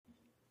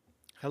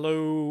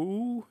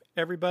Hello,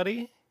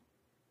 everybody.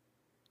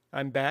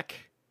 I'm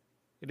back.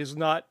 It is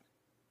not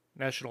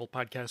National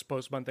Podcast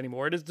Post Month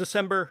anymore. It is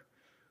December,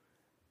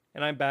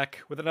 and I'm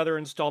back with another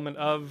installment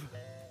of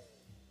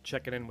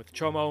Checking In with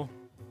Chomo.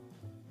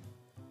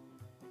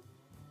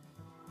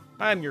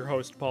 I'm your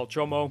host, Paul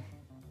Chomo.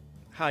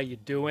 How you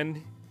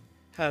doing?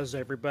 How's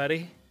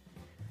everybody?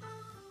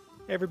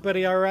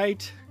 Everybody all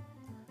right?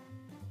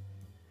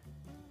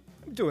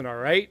 I'm doing all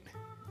right.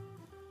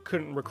 I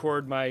couldn't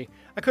record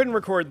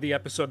the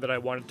episode that I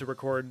wanted to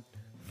record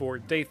for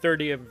day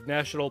 30 of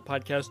National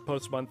Podcast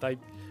Post Month. I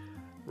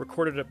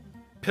recorded a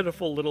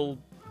pitiful little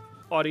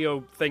audio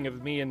thing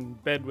of me in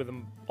bed with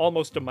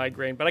almost a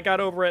migraine, but I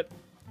got over it.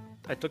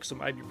 I took some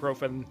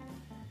ibuprofen,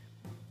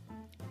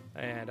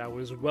 and I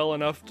was well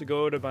enough to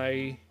go to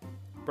my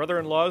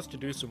brother-in-law's to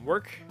do some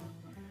work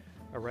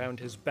around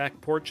his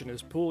back porch and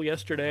his pool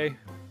yesterday.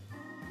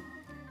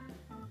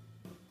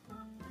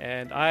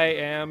 And I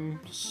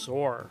am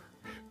sore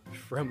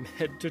from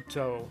head to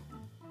toe.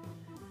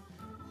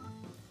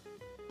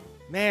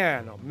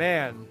 Man, oh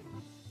man.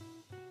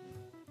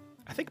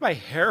 I think my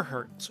hair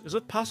hurts. Is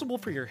it possible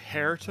for your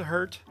hair to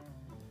hurt?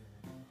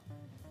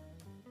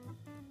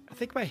 I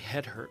think my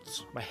head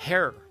hurts. My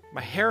hair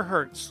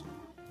hurts.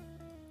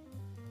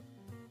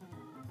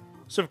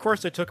 So of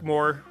course I took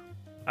more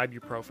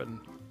ibuprofen.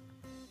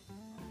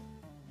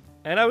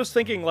 And I was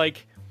thinking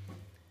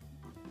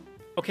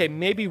okay,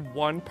 maybe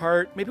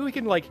we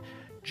can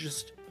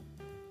just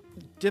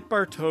dip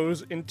our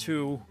toes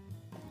into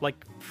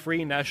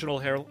free national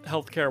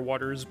healthcare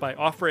waters by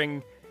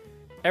offering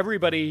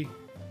everybody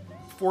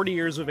 40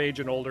 years of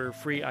age and older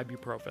free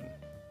ibuprofen.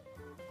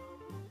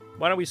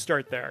 Why don't we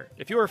start there?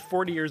 If you are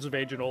 40 years of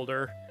age and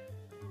older,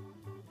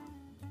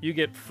 you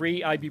get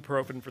free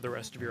ibuprofen for the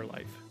rest of your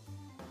life.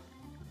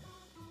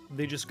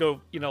 They just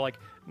go,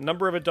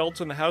 number of adults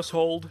in the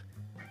household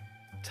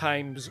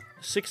times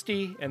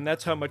 60, and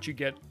that's how much you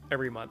get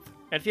every month.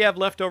 And if you have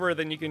leftover,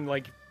 then you can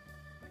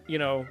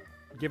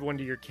give one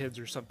to your kids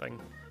or something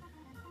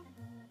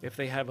if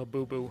they have a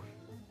boo-boo.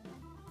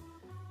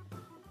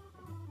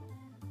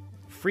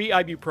 Free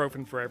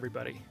ibuprofen for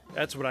everybody.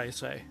 That's what I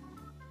say.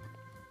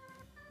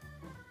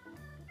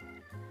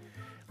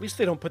 At least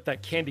they don't put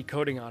that candy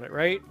coating on it,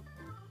 right?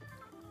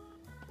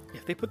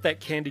 If they put that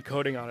candy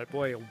coating on it,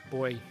 boy, oh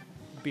boy, you'd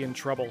be in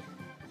trouble.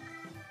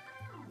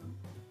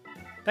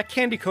 That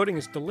candy coating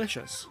is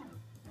delicious.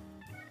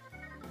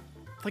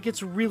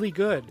 It's really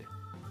good.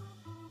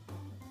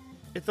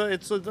 It's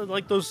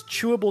like those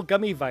chewable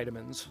gummy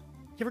vitamins.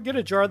 You ever get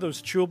a jar of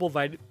those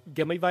chewable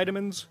gummy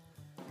vitamins?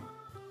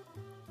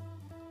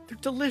 They're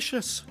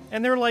delicious.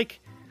 And they're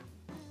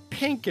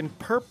pink and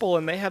purple,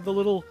 and they have the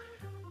little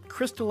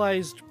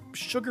crystallized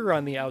sugar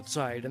on the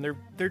outside, and they're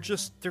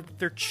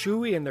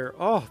chewy, and they're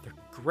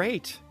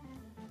great.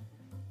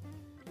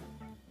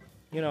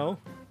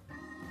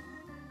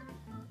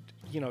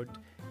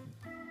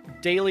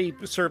 Daily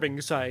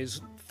serving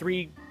size,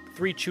 three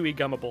chewy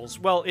gummables.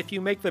 Well, if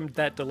you make them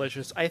that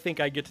delicious, I think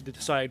I get to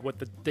decide what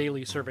the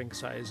daily serving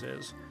size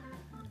is.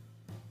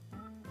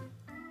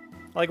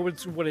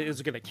 What is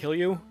it going to kill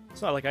you?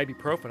 It's not like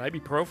ibuprofen.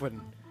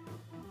 Ibuprofen,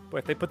 boy,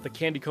 if they put the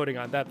candy coating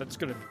on that, it's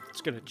gonna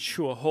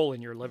chew a hole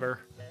in your liver.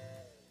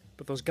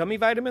 But those gummy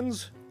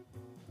vitamins,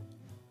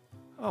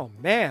 oh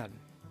man.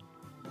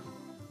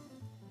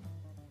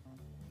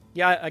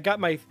 Yeah, I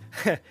got I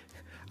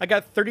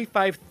got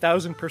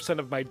 35,000%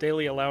 of my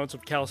daily allowance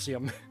of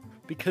calcium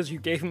because you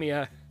gave me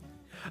a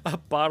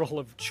bottle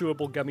of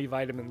chewable gummy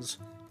vitamins.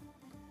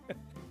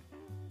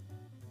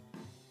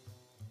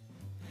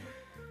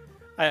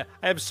 I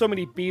have so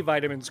many B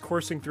vitamins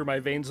coursing through my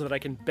veins that I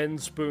can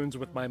bend spoons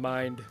with my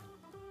mind.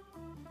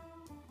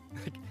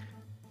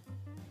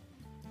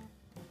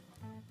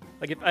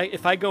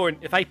 If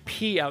I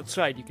pee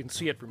outside, you can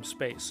see it from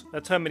space.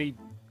 That's how many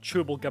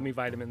chewable gummy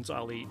vitamins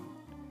I'll eat.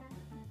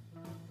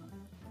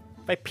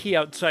 If I pee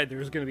outside,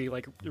 there's going to be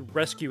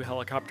rescue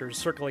helicopters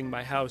circling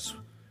my house,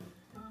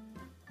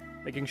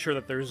 making sure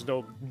that there's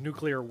no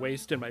nuclear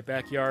waste in my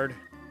backyard.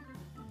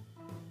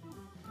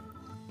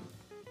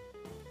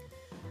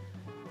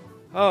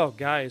 Oh,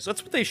 guys,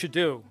 that's what they should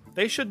do.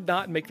 They should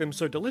not make them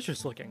so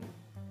delicious looking.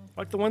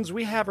 The ones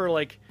we have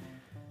are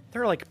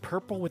they're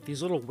purple with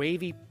these little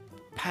wavy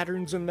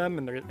patterns in them,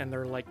 and they're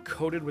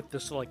coated with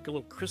this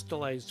little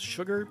crystallized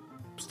sugar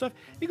stuff.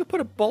 You could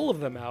put a bowl of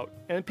them out,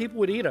 and people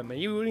would eat them,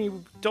 and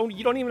you don't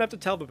even have to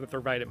tell them that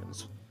they're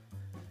vitamins.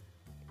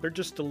 They're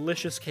just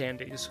delicious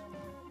candies.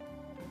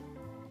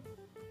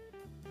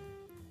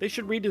 They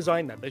should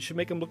redesign them. They should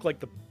make them look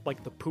like the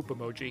poop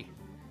emoji.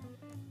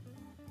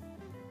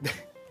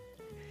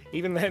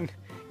 Even then,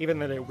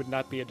 it would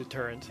not be a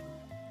deterrent.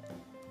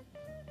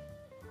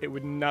 It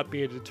would not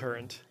be a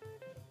deterrent.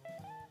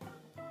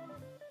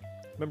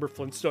 Remember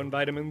Flintstone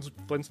vitamins,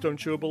 Flintstone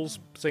chewables?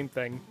 Same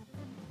thing.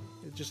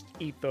 Just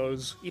eat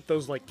those. Eat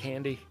those like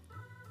candy.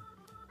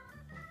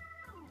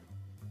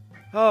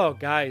 Oh,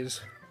 guys.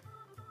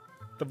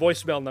 The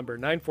voicemail number,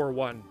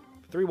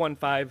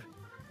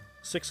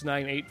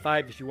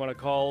 941-315-6985 if you want to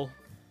call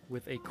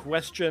with a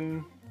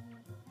question,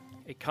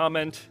 a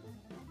comment,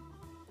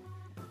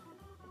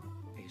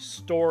 a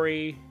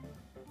story,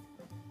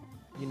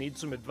 you need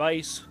some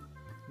advice,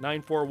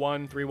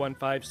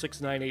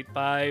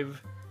 941-315-6985.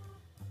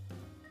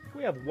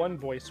 We have one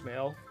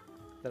voicemail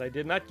that I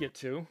did not get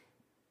to.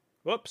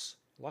 Whoops,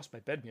 lost my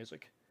bed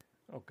music.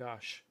 Oh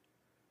gosh.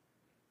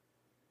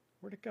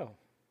 Where'd it go?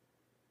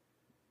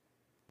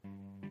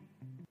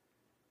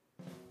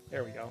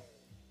 There we go.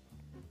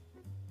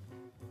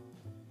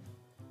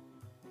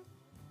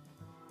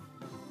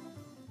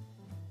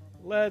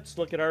 Let's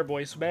look at our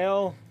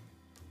voicemail.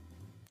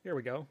 Here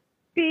we go.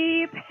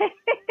 Beep.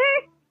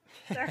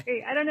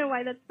 Sorry, I don't know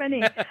why that's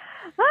funny.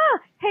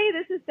 Hey,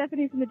 this is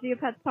Stephanie from the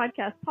Geopats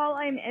podcast. Paul,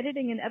 I'm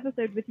editing an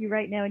episode with you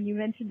right now, and you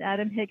mentioned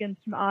Adam Higgins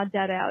from Odd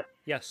Dad Out.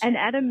 Yes. And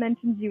Adam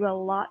mentioned you a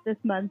lot this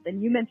month,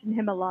 and you mentioned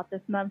him a lot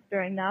this month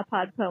during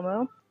NaPod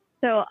Pomo.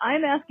 So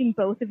I'm asking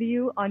both of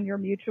you on your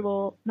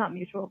not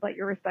mutual, but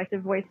your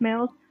respective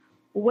voicemails,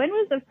 when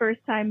was the first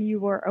time you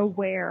were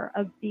aware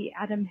of the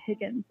Adam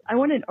Higgins? I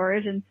want an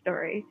origin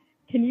story.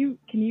 Can you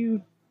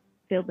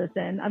fill this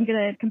in? I'm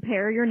going to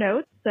compare your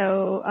notes.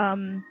 So,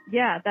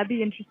 yeah, that'd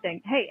be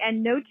interesting. Hey,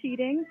 and no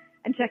cheating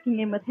and checking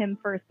in with him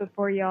first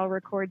before y'all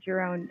record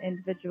your own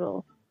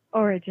individual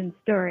origin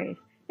stories.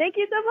 Thank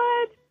you so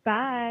much.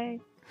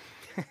 Bye.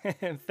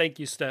 Thank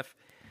you, Steph.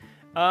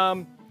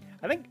 I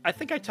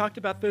think I talked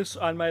about this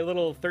on my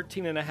little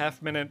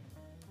 13.5-minute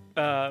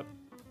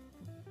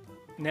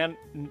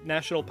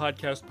National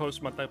Podcast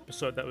Post-Month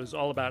episode that was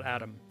all about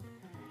Adam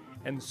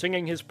and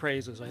singing his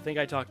praises. I think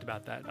I talked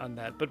about that on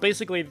that. But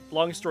basically,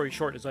 long story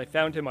short, is I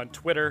found him on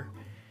Twitter,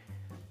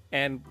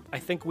 and I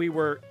think we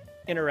were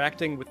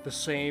interacting with the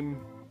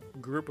same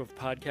group of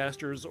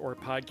podcasters or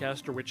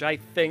podcaster, which I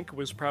think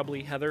was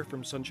probably Heather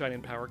from Sunshine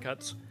and Power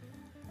Cuts.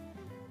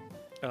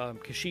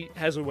 Because she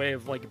has a way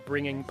of like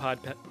bringing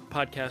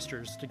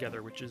podcasters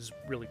together, which is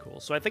really cool.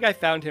 So I think I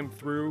found him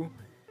through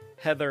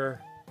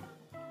Heather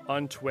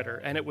on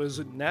Twitter, and it was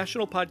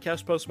National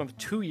Podcast Post Month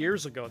 2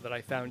 years ago that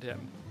I found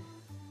him.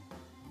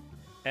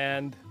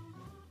 And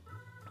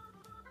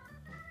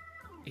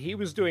he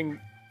was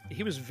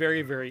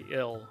very, very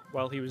ill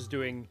while he was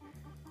doing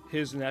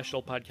his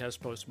National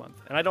Podcast Post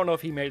Month. And I don't know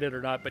if he made it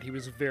or not, but he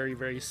was very,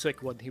 very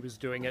sick when he was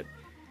doing it.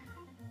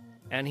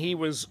 And he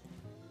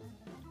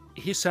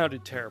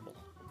sounded terrible.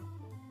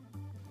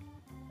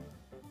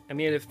 I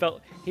mean,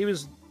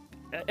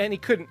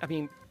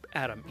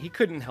 Adam, he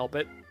couldn't help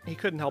it. He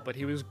couldn't help it.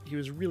 He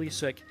was really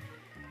sick,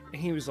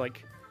 and he was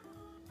like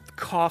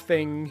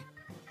coughing,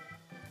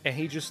 and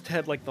he just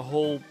had like the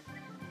whole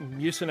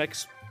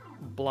Mucinex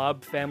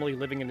blob family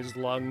living in his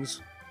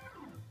lungs.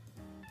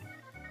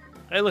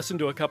 I listened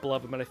to a couple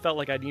of them, and I felt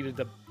like I needed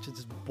to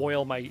just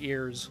boil my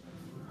ears,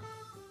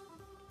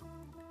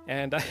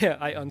 and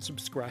I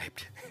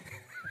unsubscribed.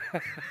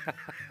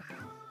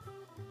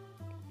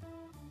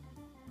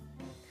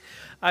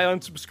 I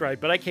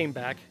unsubscribed, but I came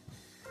back.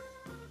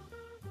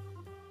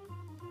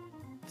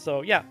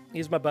 So yeah,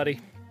 he's my buddy,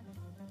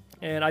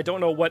 and I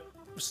don't know what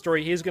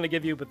story he's going to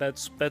give you, but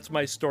that's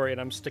my story, and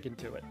I'm sticking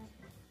to it.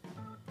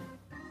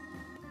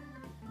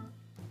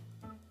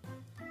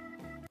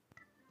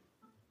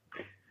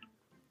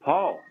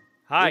 Paul.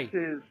 Hi. This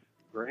is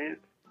Grant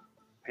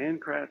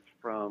Pancratz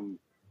from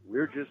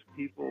We're Just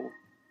People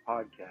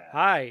podcast.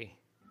 Hi.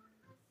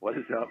 What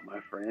is up, my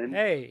friend?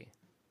 Hey.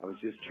 I was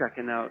just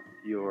checking out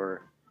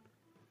your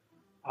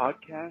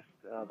podcast,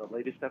 the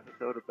latest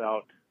episode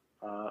about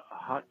a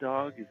hot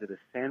dog. Is it a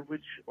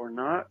sandwich or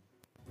not?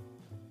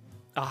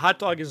 A hot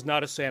dog is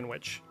not a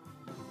sandwich.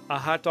 A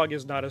hot dog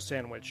is not a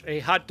sandwich. A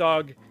hot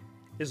dog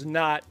is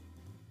not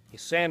a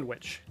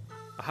sandwich.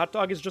 A hot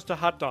dog is just a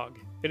hot dog.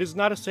 It is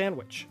not a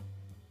sandwich.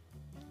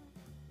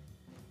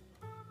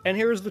 And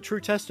here is the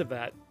true test of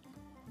that.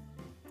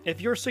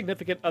 If your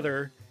significant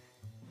other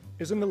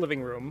is in the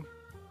living room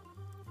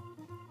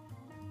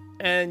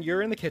and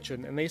you're in the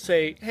kitchen and they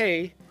say,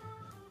 "Hey,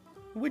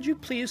 would you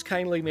please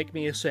kindly make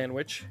me a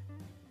sandwich?"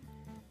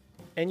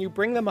 and you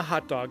bring them a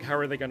hot dog, how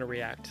are they going to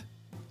react?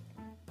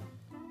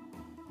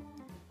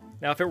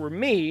 Now, if it were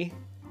me,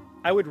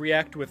 I would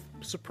react with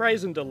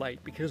surprise and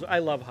delight because I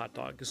love hot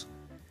dogs.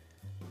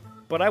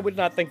 But I would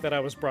not think that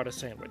I was brought a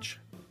sandwich.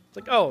 It's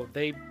like, oh,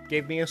 they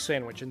gave me a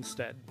sandwich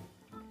instead.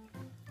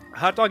 A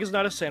hot dog is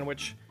not a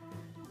sandwich.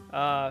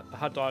 A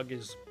hot dog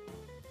is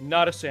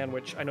not a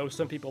sandwich. I know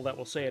some people that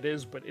will say it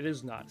is, but it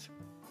is not.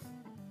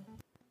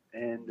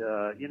 And,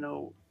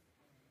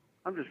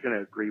 I'm just going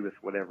to agree with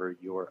whatever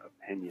your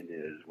opinion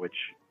is, which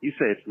you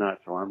say it's not,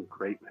 so I'm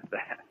great with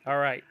that. All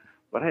right.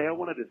 But hey, I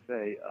wanted to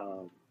say,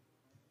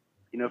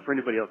 for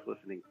anybody else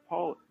listening,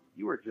 Paul,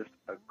 you are just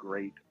a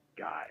great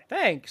guy.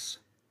 Thanks.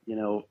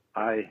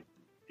 I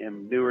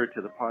am newer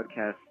to the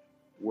podcast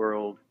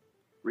world,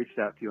 reached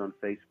out to you on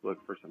Facebook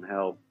for some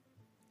help,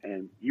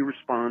 and you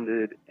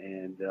responded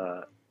and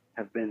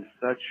have been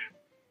such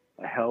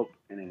a help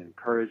and an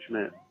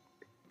encouragement.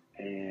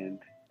 And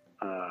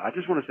I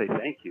just want to say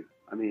thank you.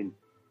 I mean,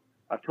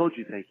 I've told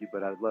you thank you,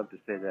 but I'd love to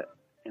say that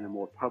in a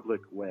more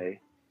public way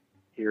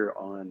here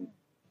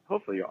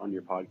hopefully on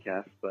your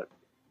podcast. But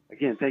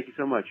again, thank you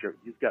so much.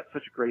 You've got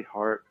such a great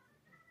heart,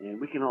 and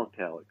we can all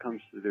tell. It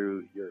comes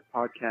through your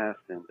podcast.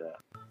 And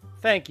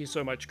Thank you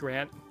so much,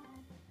 Grant.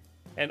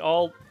 And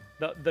all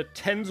the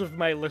tens of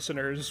my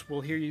listeners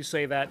will hear you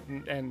say that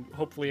and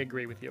hopefully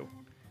agree with you.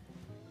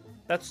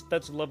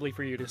 That's lovely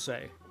for you to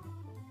say.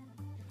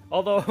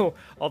 Although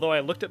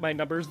I looked at my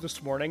numbers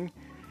this morning,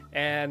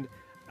 and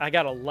I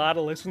got a lot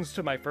of listens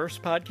to my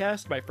first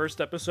podcast, my first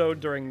episode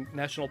during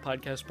National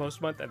Podcast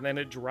Post Month, and then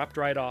it dropped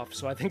right off.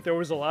 So I think there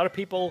was a lot of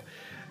people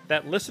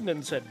that listened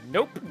and said,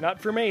 nope, not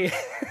for me.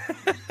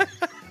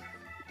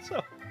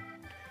 So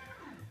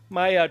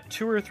my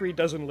 2 or 3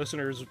 dozen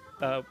listeners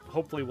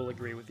hopefully will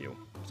agree with you.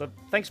 So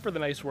thanks for the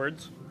nice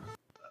words.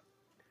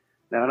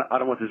 Now, I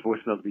don't want this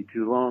voicemail to be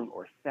too long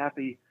or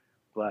sappy,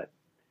 but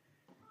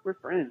we're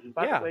friends. And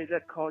by the way,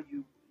 that call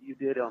you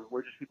did on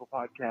We're Just People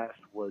podcast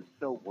was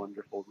so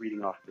wonderful,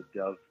 reading off the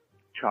Dove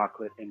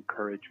chocolate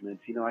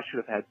encouragements. You know, I should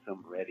have had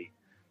some ready,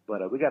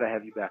 but we got to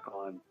have you back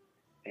on.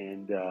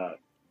 And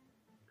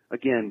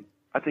again,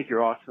 I think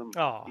you're awesome.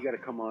 Oh. You got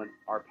to come on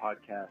our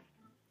podcast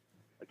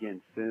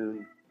again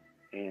soon,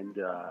 and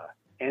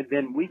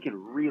then we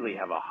can really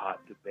have a hot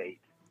debate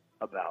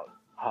about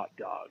hot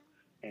dogs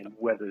and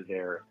whether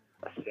they're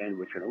a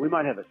sandwich or not. We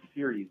might have a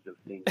series of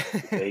things to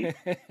debate.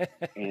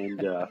 And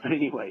but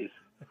anyways,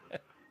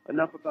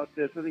 enough about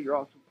this. I think you're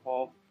awesome,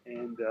 Paul,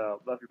 and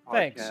love your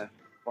podcast, Thanks.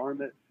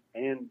 Varmints,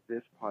 and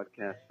this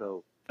podcast.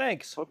 So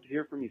Thanks. hope to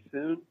hear from you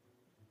soon.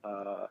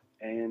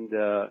 And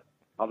I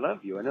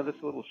love you. I know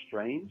that's a little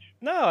strange.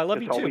 No, I love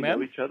That's you all too, we man.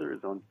 know each other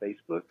is on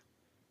Facebook.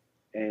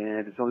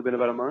 And it's only been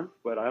about a month,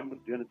 but I'm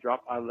going to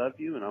drop I love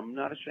you, and I'm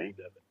not ashamed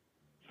of it.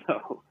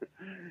 So,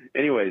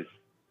 anyways,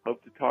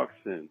 hope to talk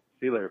soon.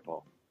 See you later,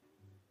 Paul.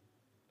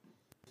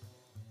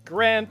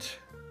 Grant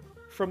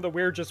from the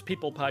We're Just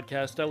People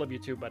podcast. I love you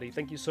too, buddy.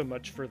 Thank you so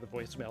much for the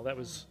voicemail. That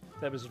was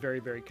very,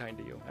 very kind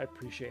of you. I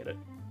appreciate it.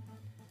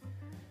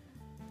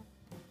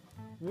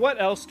 What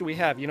else do we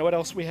have? You know what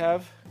else we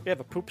have? We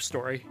have a poop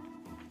story.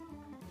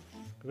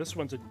 This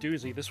one's a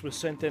doozy. This was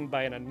sent in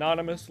by an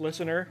anonymous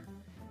listener,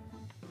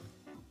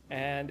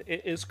 and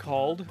it is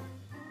called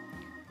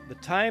The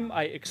Time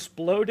I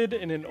Exploded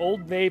in an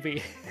Old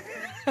Navy.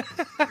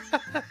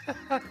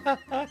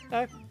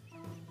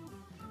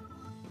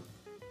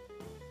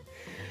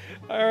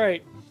 All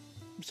right,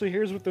 so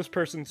here's what this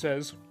person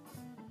says.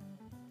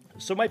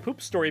 So my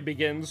poop story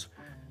begins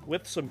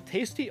with some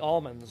tasty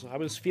almonds. I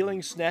was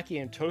feeling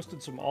snacky and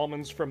toasted some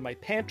almonds from my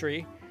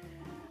pantry.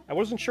 I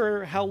wasn't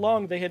sure how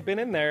long they had been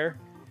in there,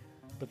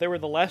 but they were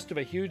the last of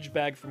a huge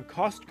bag from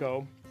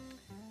Costco.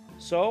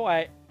 So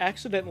I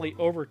accidentally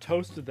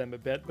over-toasted them a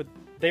bit, but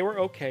they were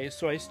okay,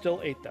 so I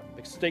still ate them.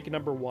 Mistake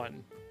number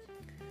 1.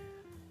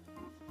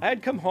 I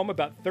had come home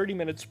about 30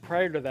 minutes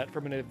prior to that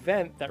from an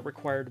event that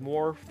required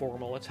more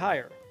formal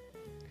attire.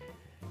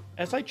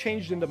 As I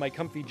changed into my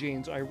comfy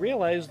jeans, I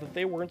realized that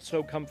they weren't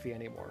so comfy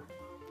anymore.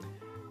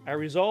 I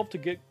resolved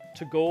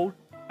to go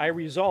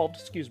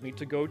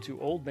to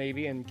Old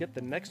Navy and get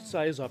the next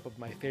size up of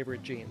my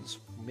favorite jeans.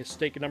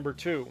 Mistake number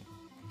 2.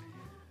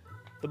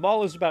 The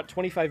mall is about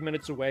 25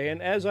 minutes away,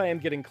 and as I am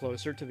getting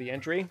closer to the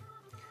entry,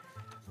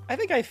 I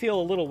think I feel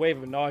a little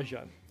wave of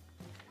nausea.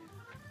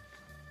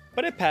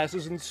 But it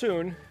passes, and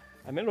soon,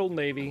 I'm in Old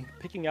Navy,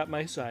 picking out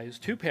my size,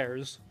 2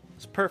 pairs,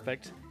 it's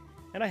perfect,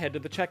 and I head to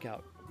the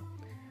checkout.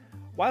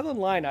 While in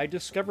line, I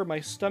discover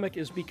my stomach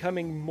is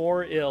becoming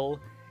more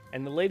ill,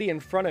 and the lady in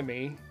front of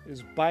me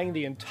is buying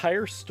the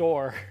entire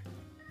store.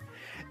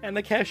 And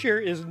the cashier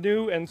is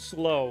new and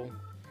slow.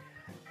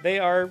 They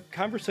are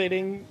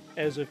conversating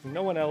as if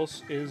no one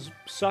else is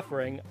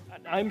suffering,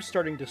 and I'm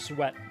starting to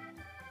sweat.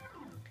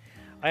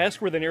 I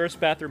ask where the nearest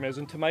bathroom is,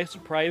 and to my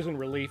surprise and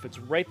relief, it's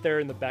right there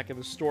in the back of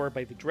the store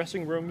by the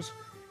dressing rooms,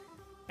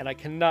 and I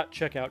cannot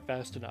check out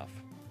fast enough.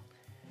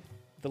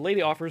 The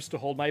lady offers to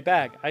hold my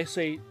bag. I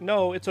say,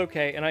 no, it's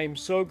okay, and I am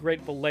so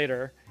grateful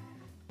later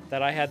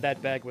that I had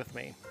that bag with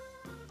me.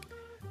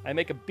 I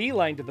make a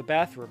beeline to the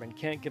bathroom and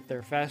can't get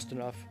there fast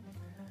enough.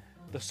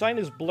 The sign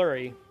is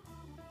blurry,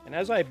 and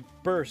as I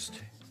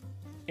burst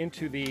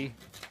into the...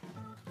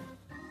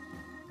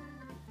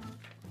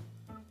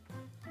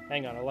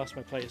 Hang on, I lost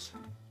my place.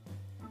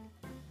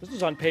 This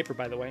is on paper,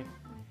 by the way.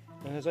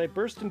 And as I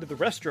burst into the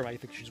restroom, I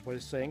think she's what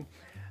is saying,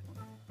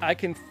 I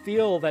can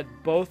feel that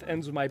both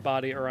ends of my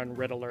body are on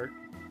red alert.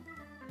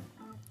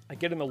 I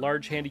get in the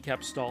large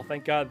handicap stall.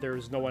 Thank God there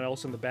is no one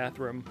else in the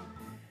bathroom.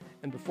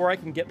 And before I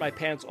can get my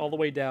pants all the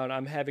way down,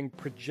 I'm having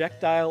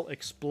projectile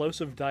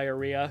explosive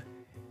diarrhea.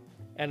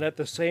 And at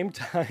the same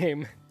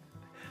time,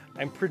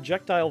 I'm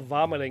projectile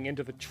vomiting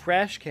into the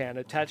trash can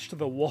attached to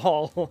the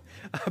wall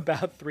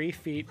about 3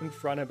 feet in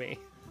front of me.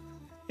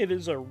 It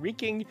is a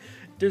reeking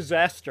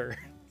disaster.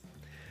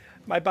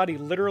 My body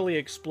literally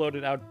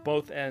exploded out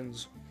both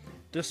ends.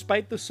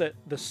 Despite the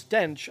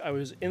stench, I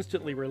was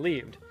instantly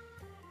relieved.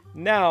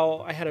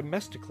 Now, I had a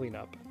mess to clean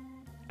up.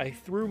 I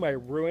threw my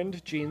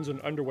ruined jeans and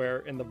underwear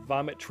in the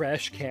vomit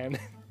trash can.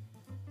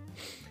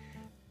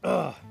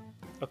 Ugh.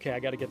 Okay, I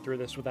gotta get through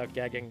this without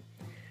gagging.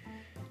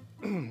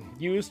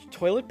 Used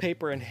toilet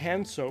paper and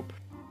hand soap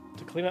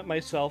to clean up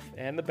myself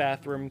and the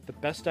bathroom the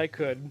best I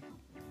could.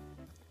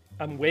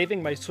 I'm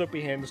waving my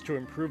soapy hands to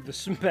improve the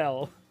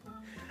smell.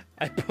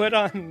 I put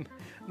on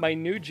my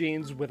new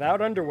jeans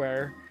without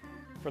underwear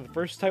for the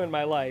first time in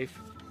my life.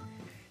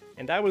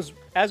 And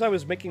as I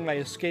was making my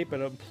escape,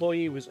 an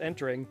employee was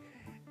entering.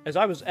 As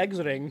I was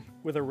exiting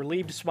with a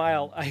relieved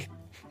smile,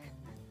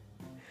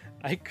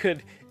 I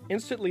could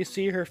instantly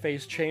see her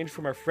face change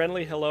from a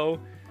friendly hello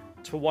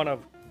to one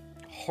of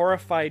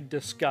horrified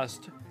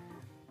disgust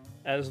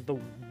as the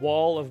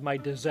wall of my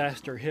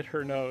disaster hit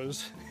her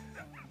nose.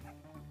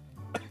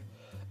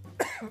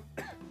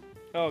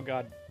 Oh,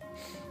 God.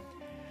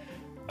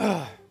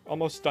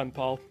 Almost done,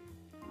 Paul.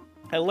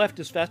 I left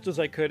as fast as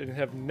I could and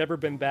have never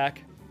been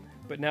back,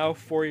 but now,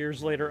 4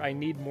 years later, I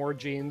need more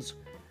jeans.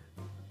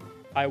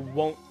 I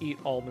won't eat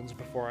almonds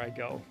before I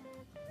go.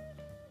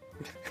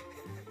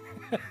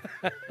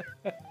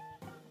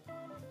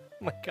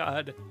 My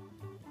God.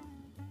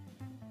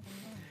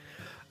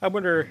 I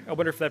wonder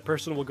if that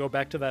person will go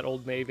back to that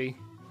Old Navy.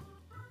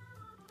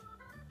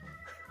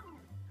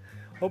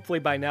 Hopefully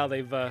by now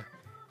they've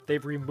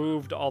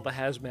removed all the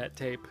hazmat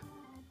tape.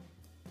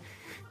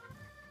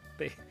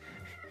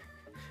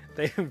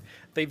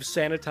 They've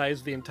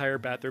sanitized the entire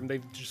bathroom.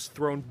 They've just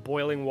thrown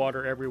boiling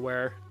water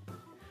everywhere.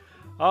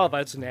 Oh,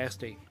 that's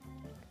nasty.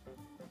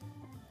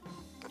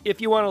 If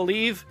you want to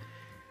leave,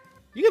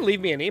 you can leave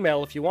me an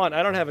email if you want.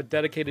 I don't have a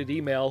dedicated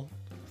email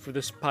for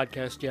this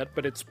podcast yet,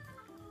 but it's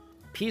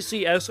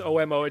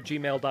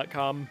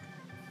pcsomo@gmail.com.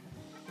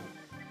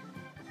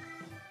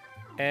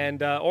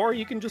 And, or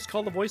you can just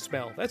call the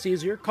voicemail. That's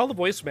easier. Call the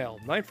voicemail,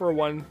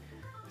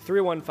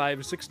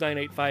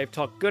 941-315-6985.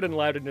 Talk good and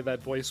loud into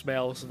that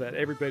voicemail so that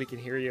everybody can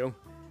hear you.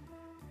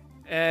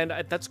 And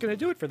that's going to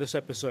do it for this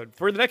episode.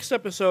 For the next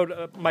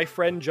episode, my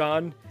friend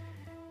John,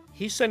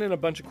 he sent in a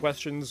bunch of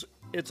questions.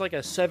 It's like a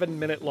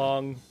 7-minute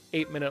long,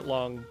 8-minute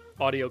long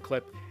audio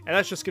clip, and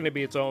that's just going to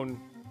be its own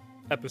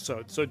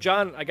episode. So,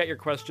 John, I got your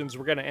questions.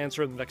 We're going to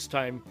answer them next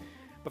time.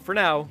 But for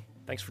now,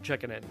 thanks for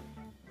checking in.